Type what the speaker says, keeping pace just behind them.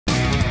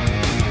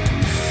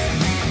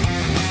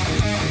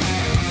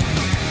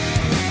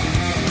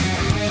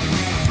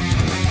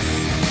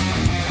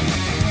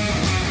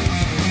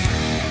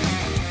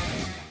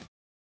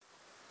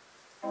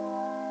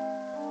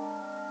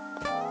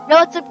Yo,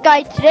 what's up,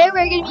 guys? Today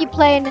we're gonna be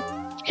playing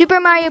Super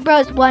Mario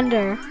Bros.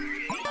 Wonder,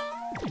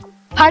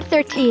 Part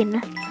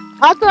 13.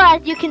 Also,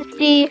 as you can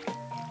see,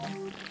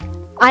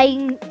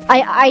 I'm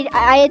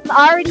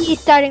already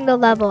starting the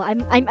level.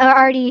 I'm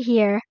already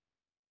here.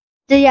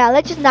 So yeah,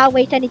 let's just not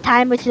waste any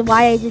time, which is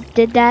why I just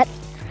did that.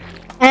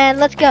 And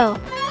let's go.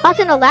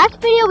 Also, in the last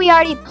video, we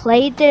already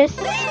played this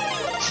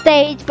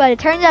stage, but it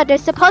turns out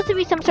there's supposed to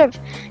be some sort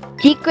of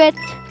secret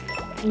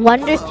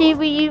Wonder Seed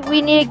we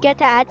need to get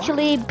to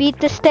actually beat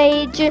the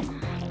stage,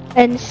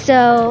 and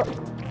so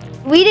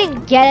we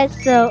didn't get it.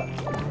 So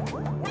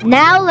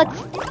now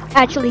let's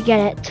actually get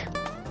it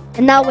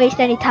and not waste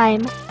any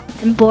time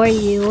and bore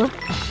you.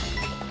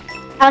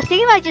 I was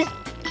thinking about just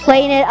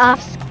playing it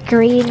off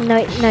screen.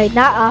 No,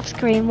 not off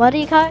screen. What do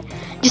you call it?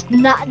 Just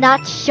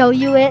not show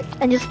you it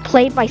and just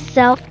play it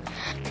myself.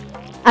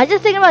 I was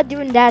just thinking about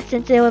doing that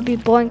since it would be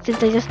boring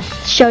since I just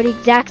showed the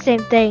exact same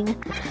thing.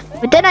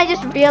 But then I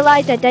just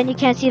realized that then you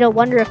can't see the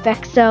wonder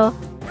effect, so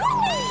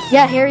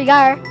yeah, here we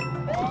are.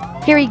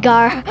 Here we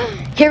are.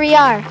 Here we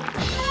are.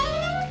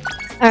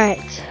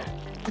 Alright.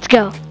 Let's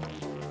go.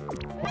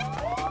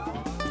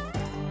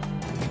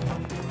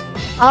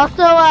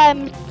 Also,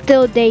 I'm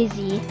still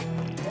Daisy.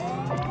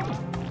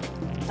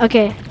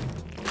 Okay.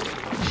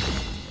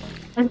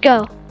 Let's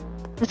go.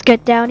 Let's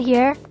get down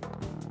here.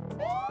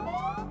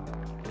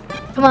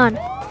 Come on.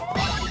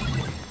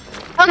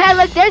 Okay,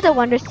 look, there's a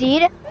Wonder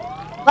Seed.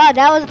 Wow,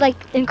 that was like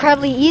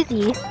incredibly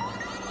easy.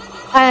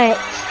 Alright.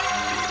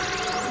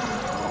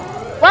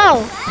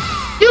 Whoa!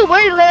 Dude,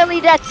 we're literally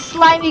that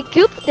slimy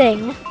goop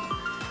thing.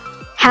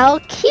 How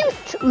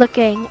cute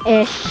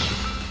looking-ish.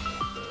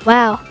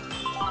 Wow.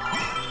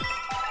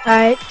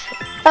 Alright.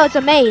 Oh, it's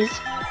a maze.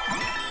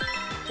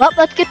 Well,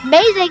 let's get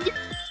mazing.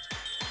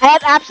 I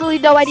have absolutely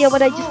no idea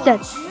what I just said.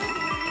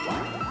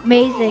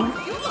 Amazing.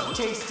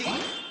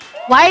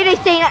 Why are they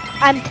saying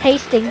I'm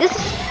tasting? This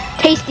is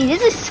tasty.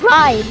 This is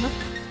slime.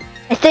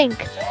 I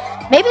think.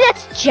 Maybe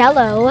that's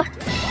Jello.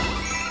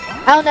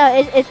 I don't know.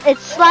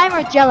 It's slime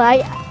or Jello.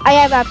 I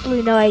have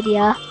absolutely no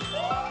idea.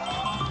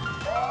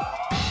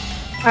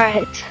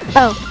 Alright.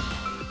 Oh.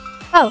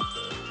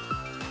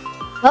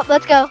 Well,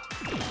 let's go.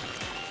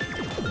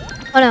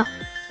 Oh no.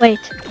 Wait.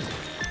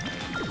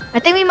 I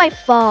think we might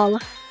fall.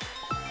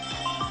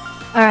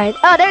 Alright.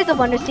 Oh, there's a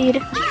Wonder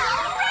Seed.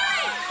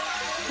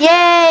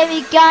 Yay,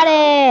 we got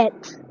it!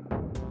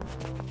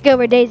 Go,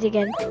 we're Daisy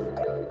again.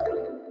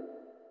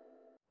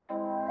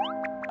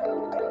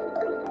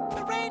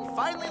 The rain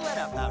finally let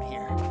up out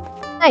here.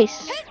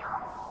 Nice.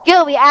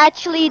 Good, we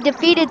actually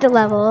defeated the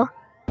level.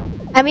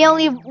 And we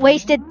only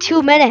wasted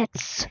 2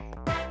 minutes.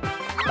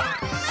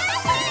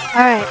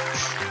 Alright.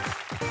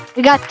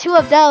 We got 2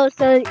 of those,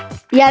 so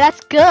yeah,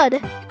 that's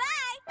good.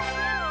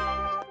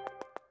 Goodbye.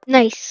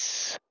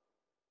 Nice.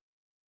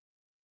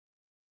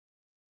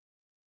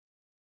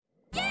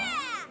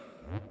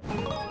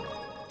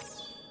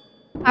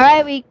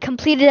 Alright, we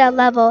completed that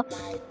level.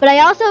 But I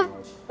also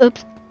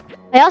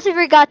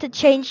forgot to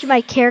change my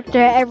character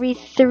every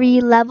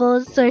 3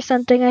 levels or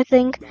something, I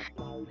think.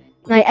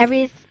 Like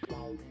every 3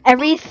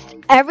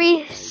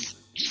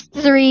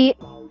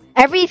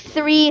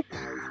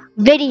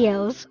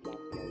 videos.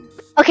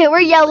 Okay, we're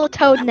Yellow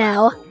Toad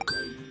now.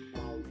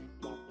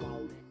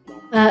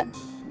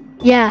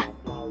 Yeah.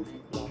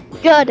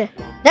 Good.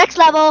 Next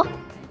level.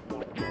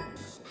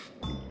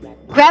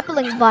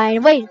 Grappling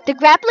vine. Wait, the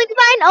grappling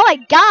vine? Oh my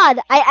god!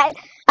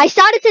 I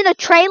saw this in a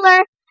trailer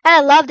and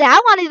I loved it. I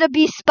wanted to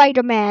be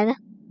Spider-Man.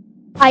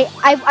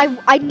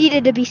 I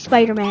needed to be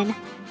Spider-Man.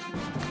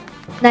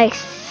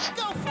 Nice.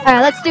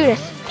 Alright, let's do this.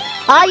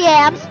 Oh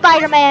yeah, I'm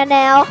Spider-Man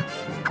now.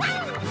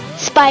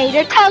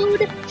 Spider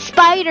Toad.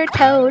 Spider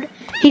Toad.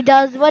 He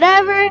does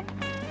whatever.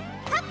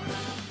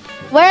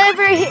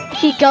 Wherever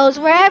he goes,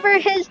 wherever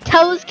his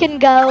toes can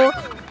go.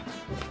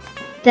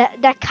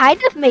 That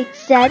kind of makes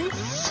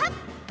sense.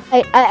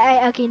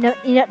 Okay, no.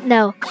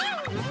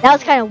 That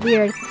was kind of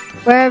weird.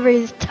 Wherever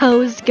his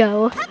toes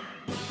go.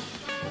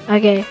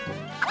 Okay.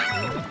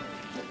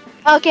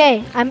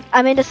 Okay,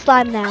 I'm in the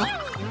slime now.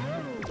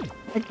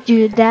 Let's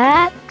do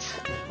that.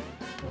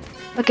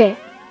 Okay.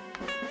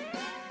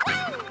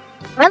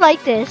 I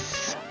like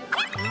this.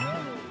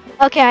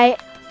 Okay,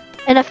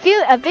 and a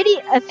few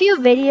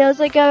videos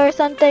ago or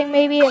something,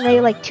 maybe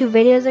like 2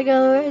 videos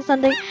ago or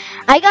something,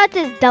 I got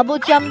this double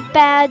jump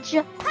badge,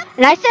 and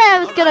I said I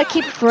was gonna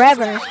keep it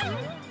forever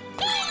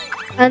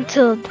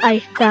until I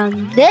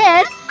found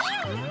this.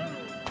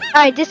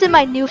 Alright, this is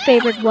my new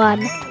favorite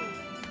one.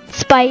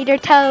 Spider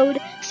Toad,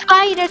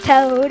 Spider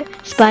Toad,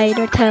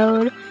 Spider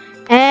Toad,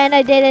 and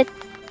I did it.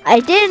 I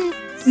didn't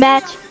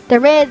match the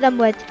rhythm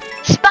with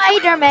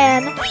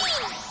Spider-Man.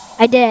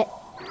 I did it.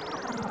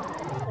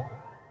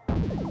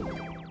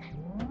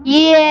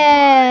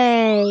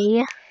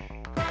 Yay!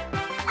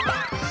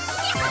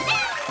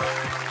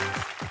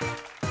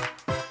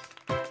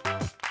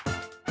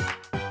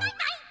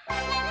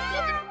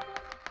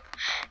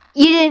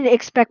 You didn't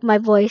expect my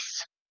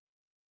voice,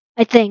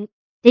 I think.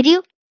 Did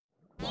you?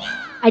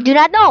 I do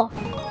not know.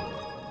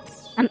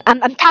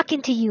 I'm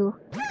talking to you.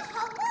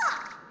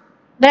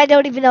 But I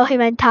don't even know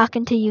him I'm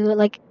talking to you.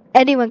 Like,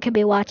 anyone can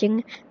be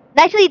watching.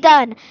 Nicely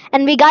done.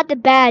 And we got the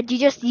badge. You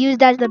just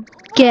used as a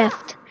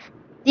gift.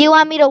 Do you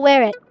want me to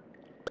wear it?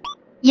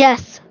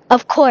 Yes,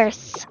 of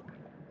course.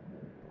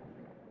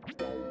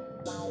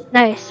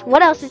 Nice.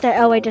 What else is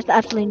there? Oh wait, there's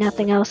absolutely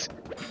nothing else.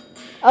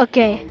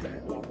 Okay.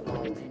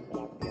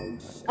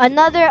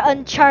 Another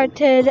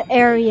Uncharted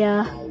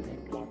area.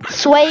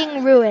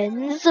 Swaying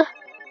ruins.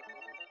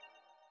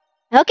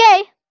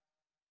 Okay.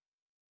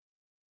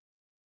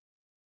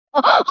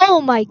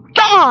 Oh my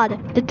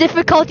god! The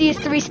difficulty is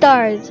 3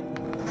 stars.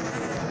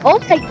 Oh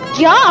my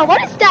god,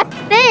 what is that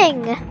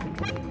thing?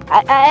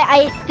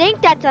 I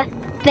think that's a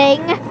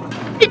thing.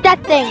 What is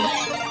that thing?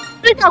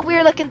 What is that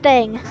weird looking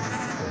thing?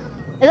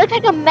 It looks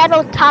like a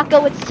metal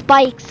taco with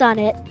spikes on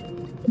it.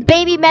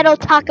 Baby metal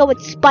taco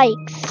with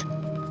spikes.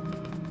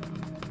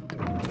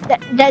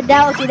 That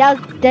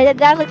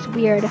looks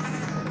weird.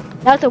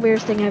 That was the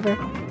weirdest thing ever.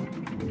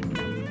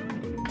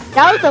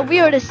 That was the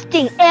weirdest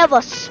thing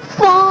ever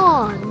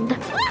spawned.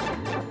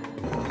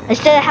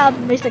 Instead of how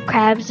Mr.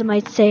 Krabs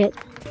might say it.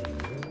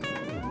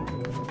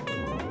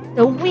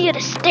 The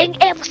weirdest thing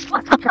ever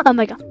spawned. Oh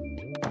my god.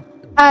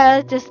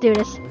 Alright, let's just do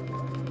this.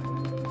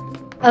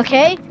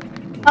 Okay.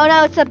 Oh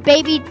no, it's a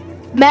baby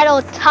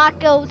metal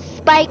taco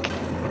spike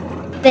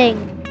thing.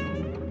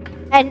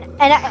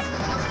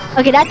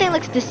 Okay, that thing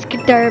looks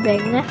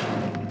disturbing.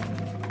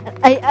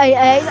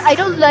 I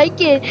don't like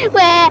it.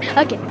 Wah!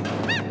 Okay.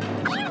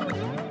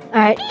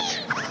 Alright,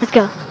 let's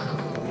go.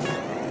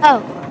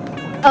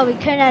 Oh, we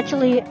can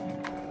actually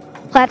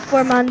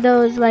platform on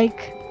those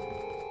like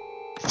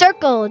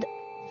circled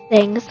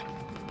things.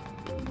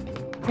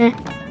 Alright.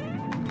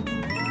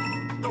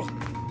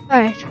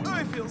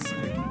 I feel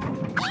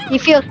sick. You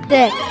feel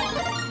sick.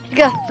 You're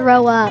gonna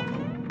throw up.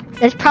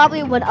 That's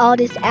probably what all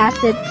this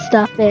acid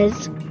stuff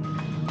is.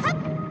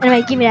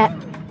 Anyway, give me that.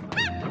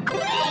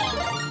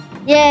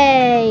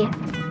 Yay!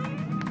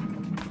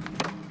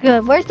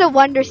 Good. Where's the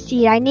wonder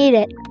seed? I need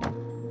it.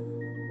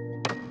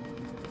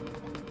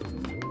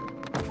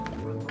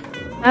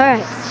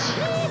 Alright.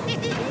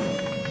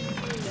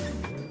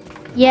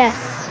 Yes.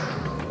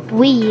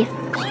 We.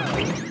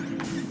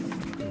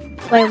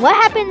 Wait, what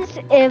happens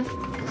if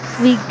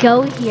we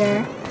go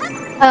here?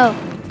 Oh,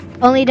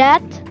 only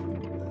that?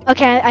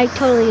 Okay, I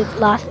totally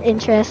lost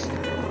interest.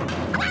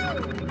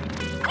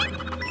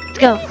 Let's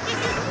go.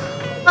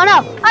 Oh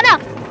no! Oh no!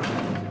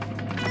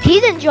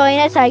 He's enjoying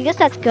it, so I guess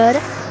that's good.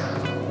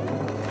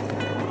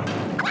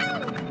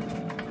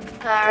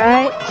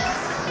 Alright.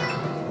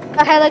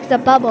 Okay, looks the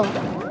bubble.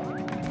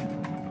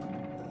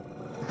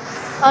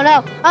 Oh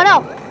no! Oh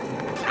no!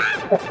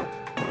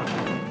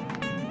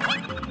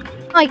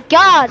 Oh my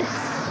god!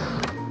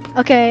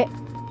 Okay.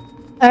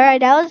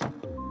 Alright, that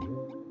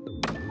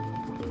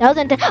was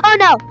intense. Oh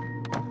no!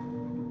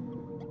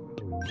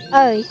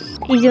 Oh,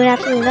 he's doing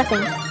absolutely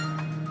nothing.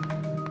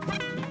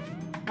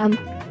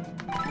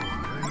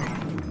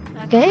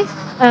 Okay.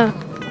 Oh.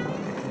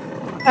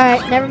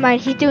 Alright, never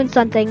mind. He's doing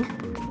something.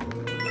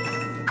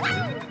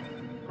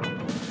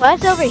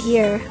 What's over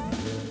here?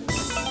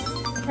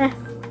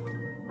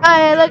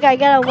 Alright, look, I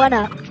got a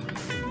 1-up.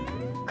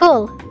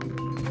 Cool.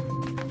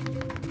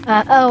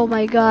 Oh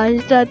my god,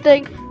 is that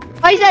thing?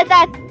 Why is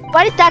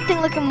why is that thing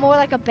looking more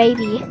like a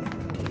baby?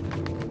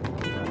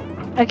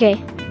 Okay.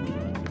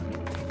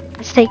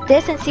 Let's take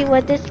this and see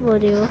what this will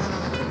do.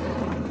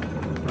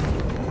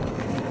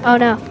 Oh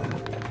no.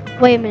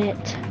 Wait a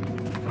minute.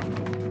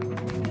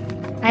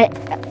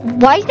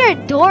 Why is there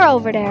a door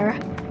over there?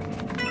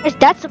 What's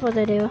that supposed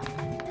to do?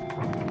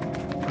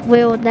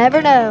 We'll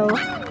never know.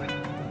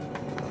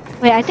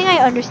 Wait, I think I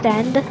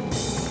understand.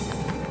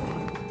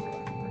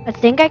 I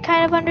think I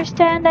kind of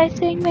understand, I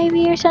think,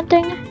 maybe, or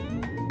something.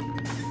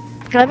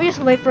 Okay, let me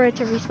just wait for it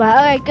to respawn.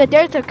 Alright, good.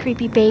 There's a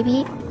creepy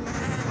baby.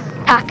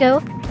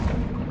 Taco.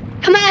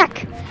 Come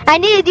back! I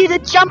needed you to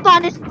jump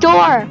on this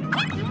door!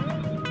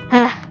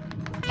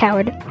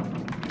 Coward.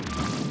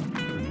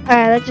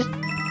 Alright, let's just...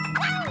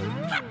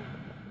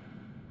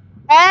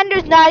 And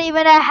there's not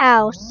even a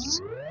house.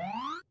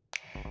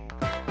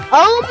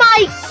 Oh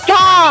my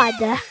god!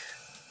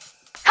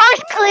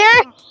 Car's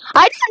clear!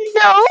 I didn't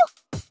know!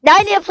 Now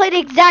I need to play the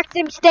exact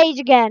same stage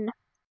again.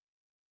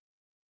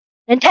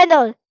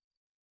 Nintendo,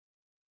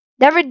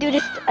 never do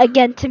this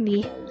again to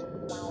me.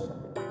 Oh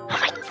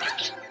my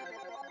gosh.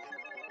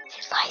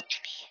 You lied to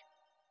me.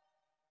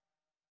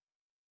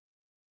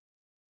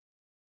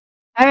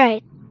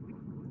 Alright.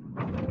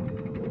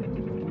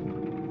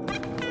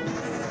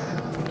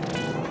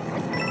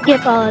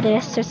 Skip all of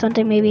this or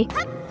something maybe.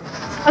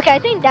 Okay, I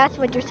think that's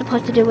what you're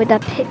supposed to do with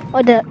that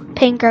the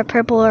pink or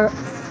purple or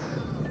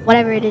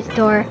whatever it is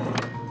door.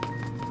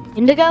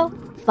 Indigo?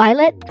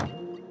 Violet?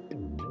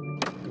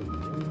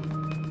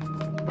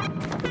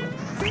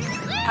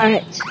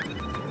 Alright.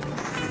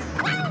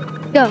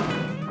 Go.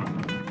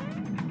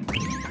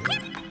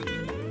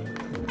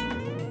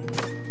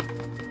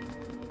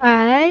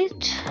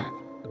 Alright.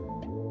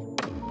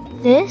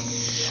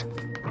 This?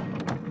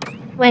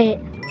 Wait.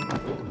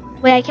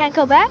 Wait, I can't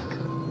go back?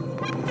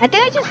 I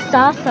think I just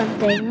saw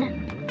something.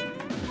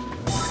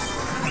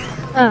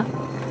 Oh.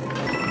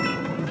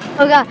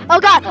 Oh god, oh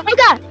god, oh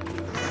god!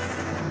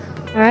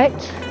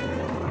 Alright.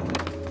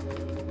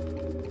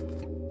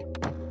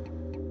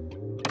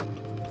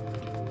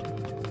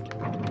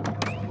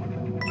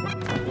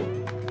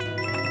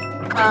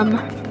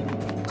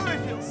 I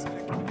feel sick.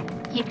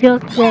 He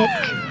feels sick.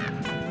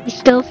 He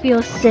still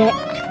feels sick.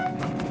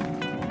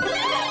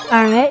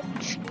 Alright.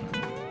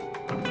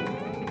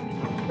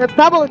 The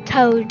bubble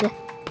toad.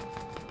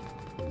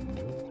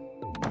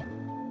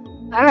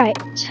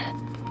 Alright.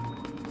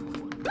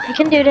 We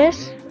can do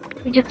this.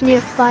 We just need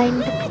to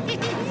find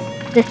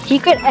the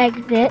secret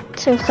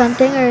exit or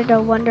something, or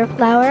the wonder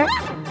flower.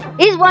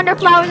 These wonder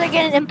flowers are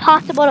getting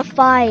impossible to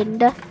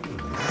find.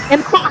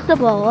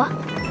 Impossible.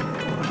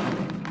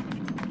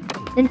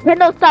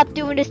 Nintendo, stop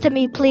doing this to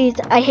me, please.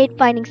 I hate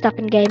finding stuff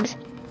in games.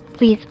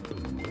 Please.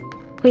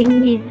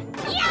 Please.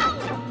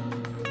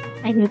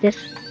 I knew this.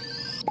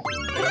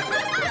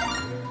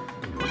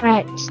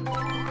 Alright. Let's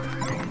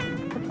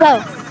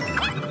go.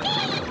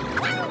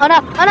 Oh no,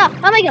 oh no,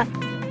 oh my god.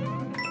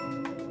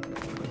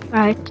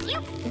 Alright.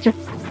 Just...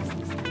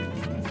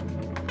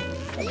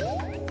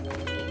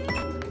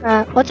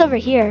 what's over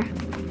here?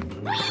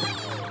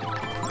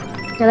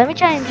 Okay, let me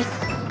try and just...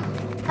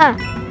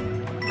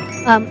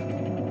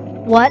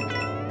 what?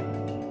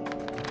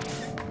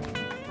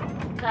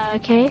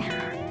 Okay.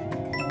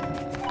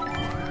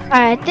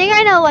 Alright, I think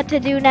I know what to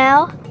do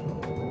now.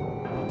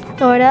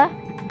 Sorta.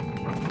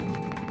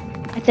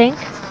 I think.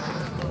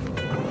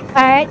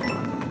 Alright.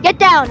 Get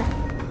down!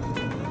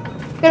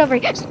 Get over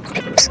here. To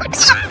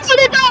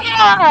the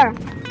door!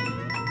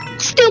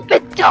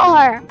 Stupid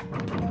door!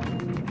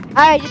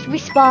 Alright, just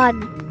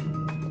respawn.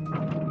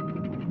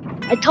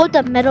 I told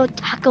the metal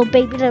taco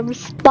baby to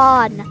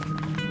respawn.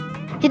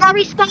 He's not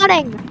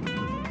respawning!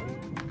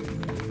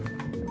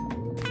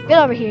 Get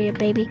over here, you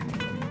baby.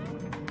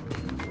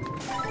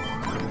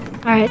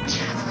 Alright.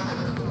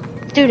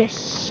 Let's do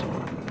this.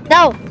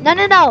 No! No,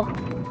 no, no!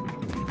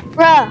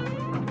 Bruh!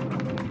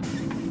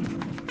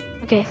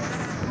 Okay.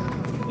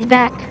 He's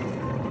back.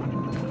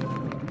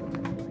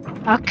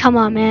 Oh, come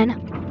on, man.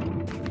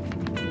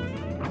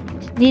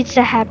 This needs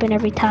to happen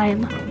every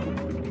time.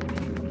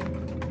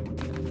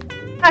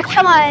 Oh,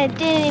 come on, it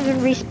didn't even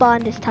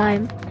respawn this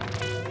time.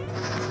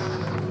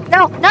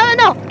 No, no, no,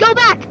 no! Go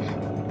back!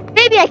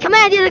 Baby, I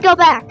command you to go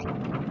back!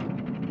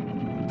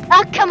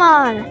 Oh, come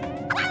on!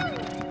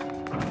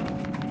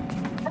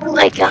 Oh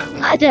my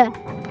god!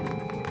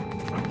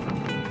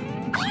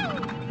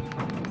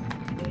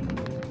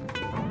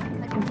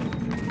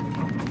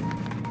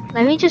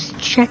 Let me just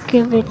check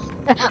if it's...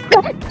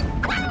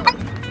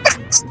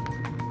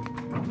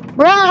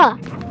 Bruh!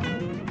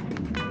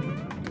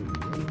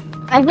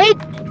 I hate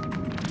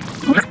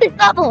this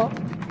level!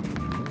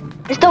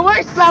 It's the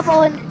worst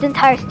level in this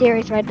entire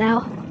series right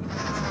now.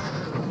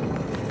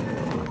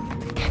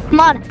 Come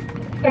on!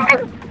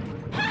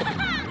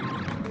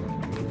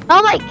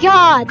 Oh my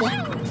god!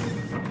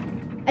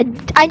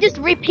 I'm just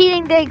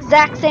repeating the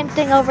exact same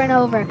thing over and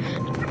over.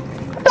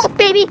 Oh,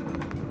 baby!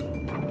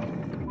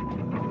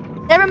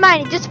 Never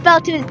mind, he just fell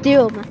to his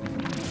doom.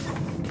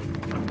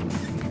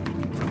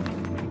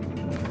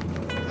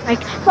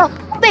 Like, oh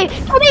baby,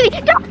 oh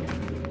baby, no!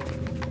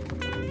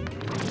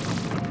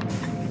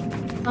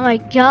 Oh my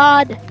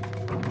god.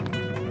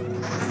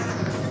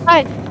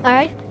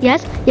 Alright,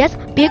 yes, yes,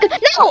 be a good, no!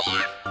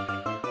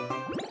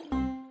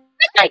 Oh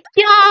my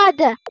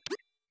god!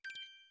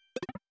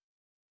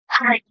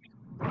 Alright.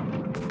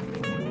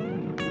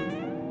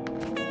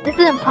 This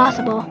is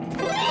impossible.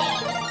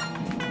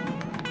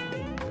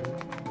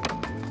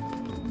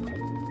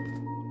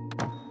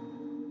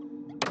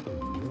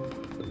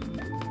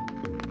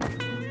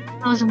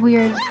 Those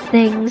weird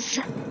things.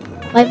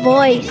 My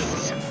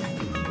voice.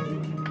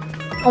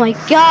 Oh my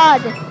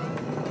god!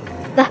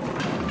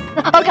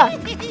 Oh god!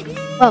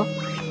 Whoa.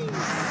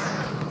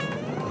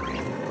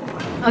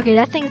 Okay,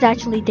 that thing's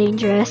actually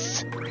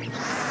dangerous.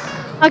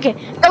 Okay,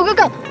 go, go,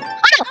 go!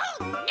 Oh no!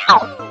 No!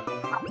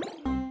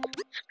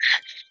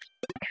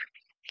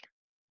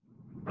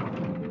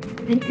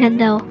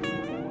 Nintendo,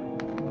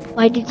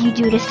 why did you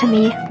do this to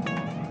me?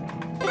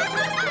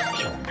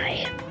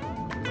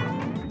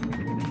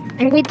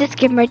 I hate this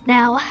game right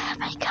now. Oh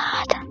my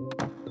god.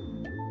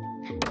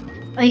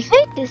 I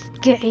hate this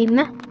game.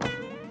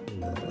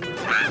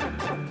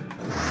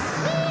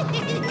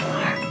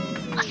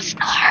 What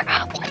star?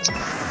 What?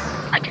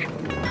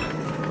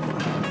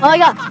 Oh my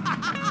god.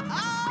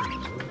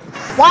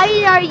 Why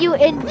are you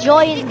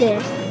enjoying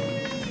this?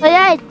 But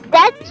yeah,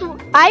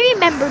 I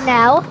remember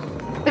now.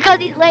 Because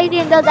he's lazy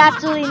and does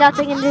absolutely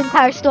nothing in the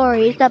entire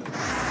story except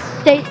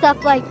say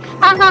stuff like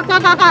ha ha ha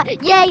ha ha,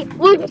 yay,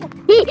 woo,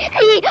 hee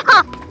hee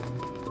ha.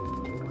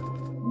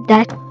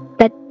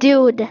 That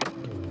dude.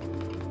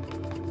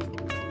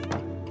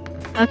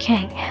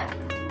 Okay.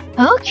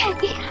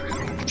 Okay.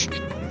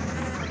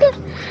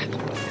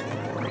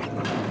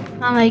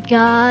 Oh my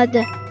god.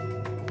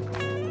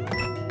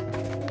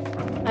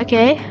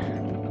 Okay.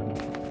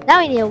 Now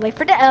we need to wait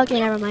for the... Okay,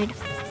 never mind.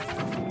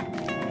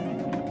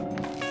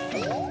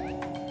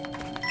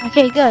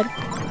 Okay, good.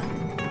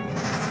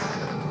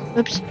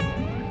 Oops.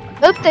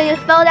 Oops, they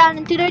just fell down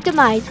into their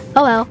demise.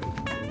 Oh well.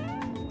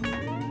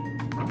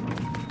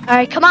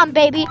 Alright, come on,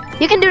 baby.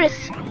 You can do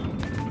this.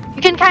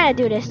 You can kind of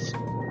do this.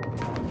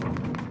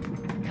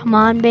 Come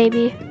on,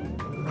 baby.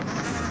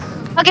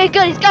 Okay,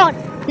 good. He's going.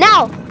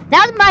 Now!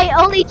 Now's my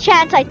only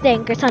chance, I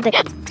think, or something.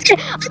 I did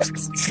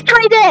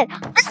it!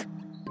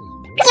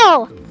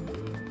 Go!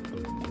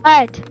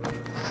 Alright.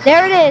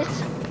 There it is.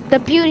 The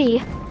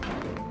beauty.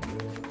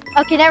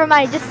 Okay, never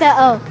mind. Just fell.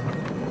 Oh.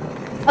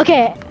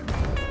 Okay.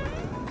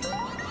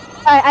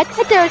 Alright, I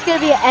thought there was gonna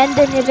be an end,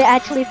 and if it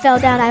actually fell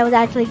down, I was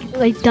actually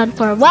like done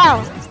for.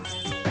 Wow.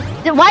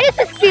 Why does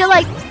this feel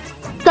like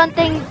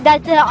something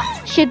that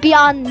should be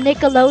on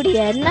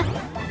Nickelodeon?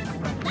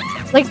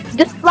 Like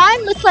the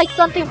slime looks like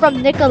something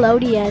from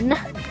Nickelodeon.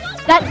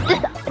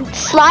 This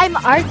slime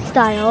art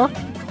style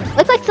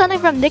looks like something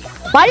from Nick.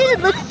 Why does it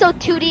look so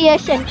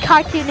 2D-ish and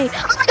cartoony?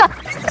 Oh my god!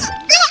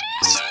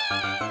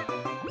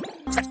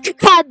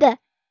 God.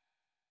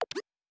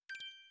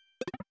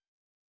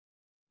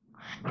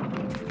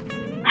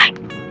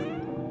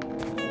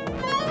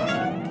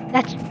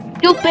 That's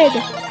stupid.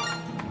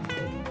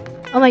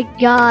 Oh my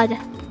god.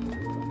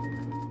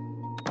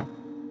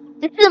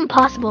 This is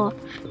impossible.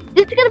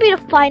 This is gonna be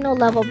the final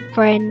level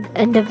for in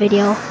the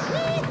video.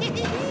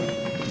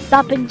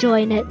 Stop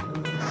enjoying it.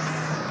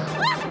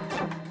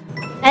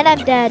 And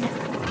I'm dead.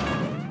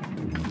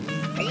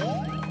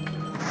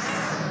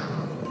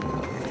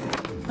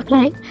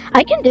 Okay,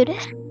 I can do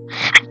this.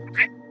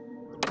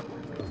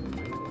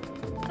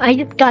 I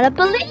just gotta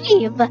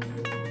believe.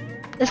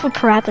 That's what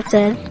Parappa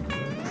says.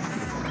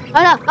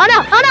 Oh no, oh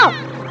no, oh no!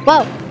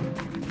 Whoa.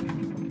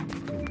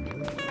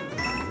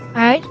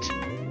 Alright.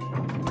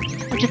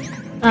 Just,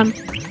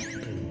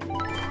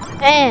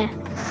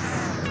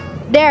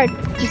 there,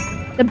 just,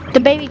 the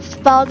baby just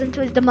falls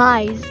into his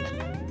demise.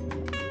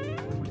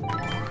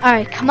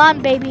 Alright, come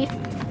on, baby.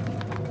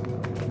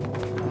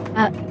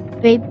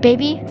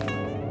 Baby?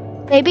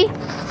 Baby?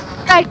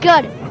 Alright,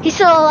 good. He's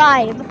still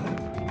alive.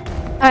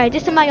 Alright,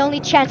 this is my only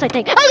chance, I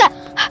think. Oh god!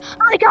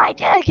 Oh my god, I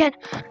did it again!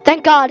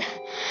 Thank god.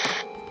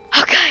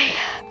 Okay.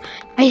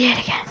 I did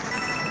it again.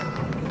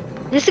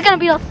 This is gonna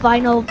be the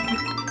final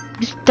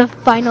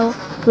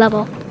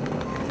level.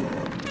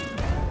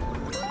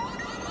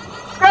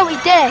 Oh, we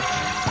did it!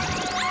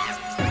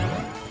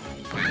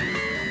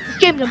 This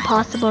game's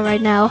impossible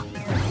right now.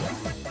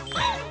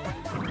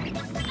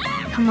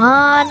 Come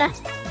on.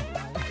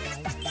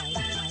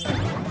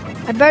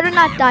 I better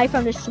not die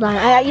from this slime.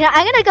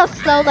 I'm gonna go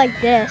slow like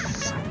this.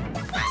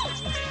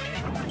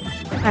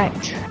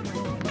 Alright.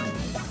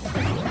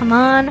 Come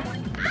on.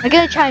 I'm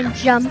gonna try and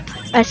jump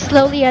as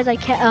slowly as I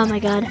can. Oh my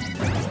god.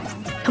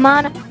 Come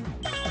on.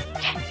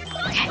 Okay.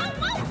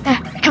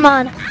 Come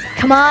on.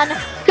 Come on.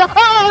 Go.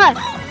 Oh!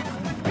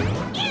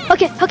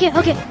 Okay.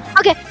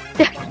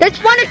 There's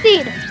one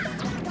seed.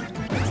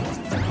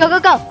 Go.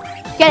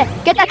 Get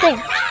it. Get that thing.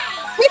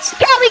 Let's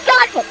go. We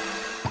got it.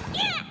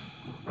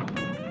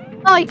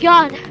 Oh my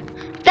god.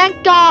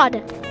 Thank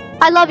God.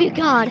 I love you,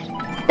 God.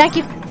 Thank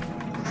you.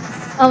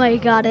 Oh my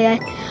god. I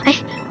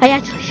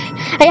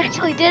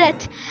actually did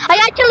it. I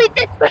actually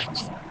did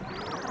it.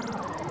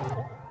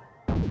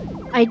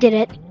 I did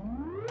it.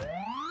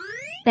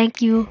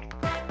 Thank you.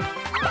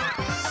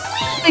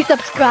 Please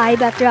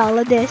subscribe after all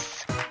of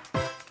this.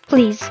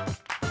 Please.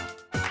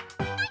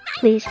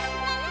 Please.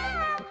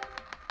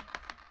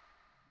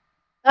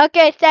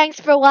 Okay, thanks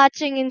for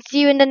watching and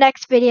see you in the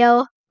next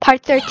video.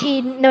 Part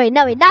 13. No wait,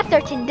 not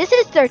 13. This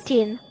is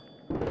 13.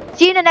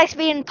 See you in the next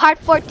video in part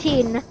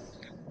 14.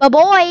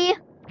 Bye-bye.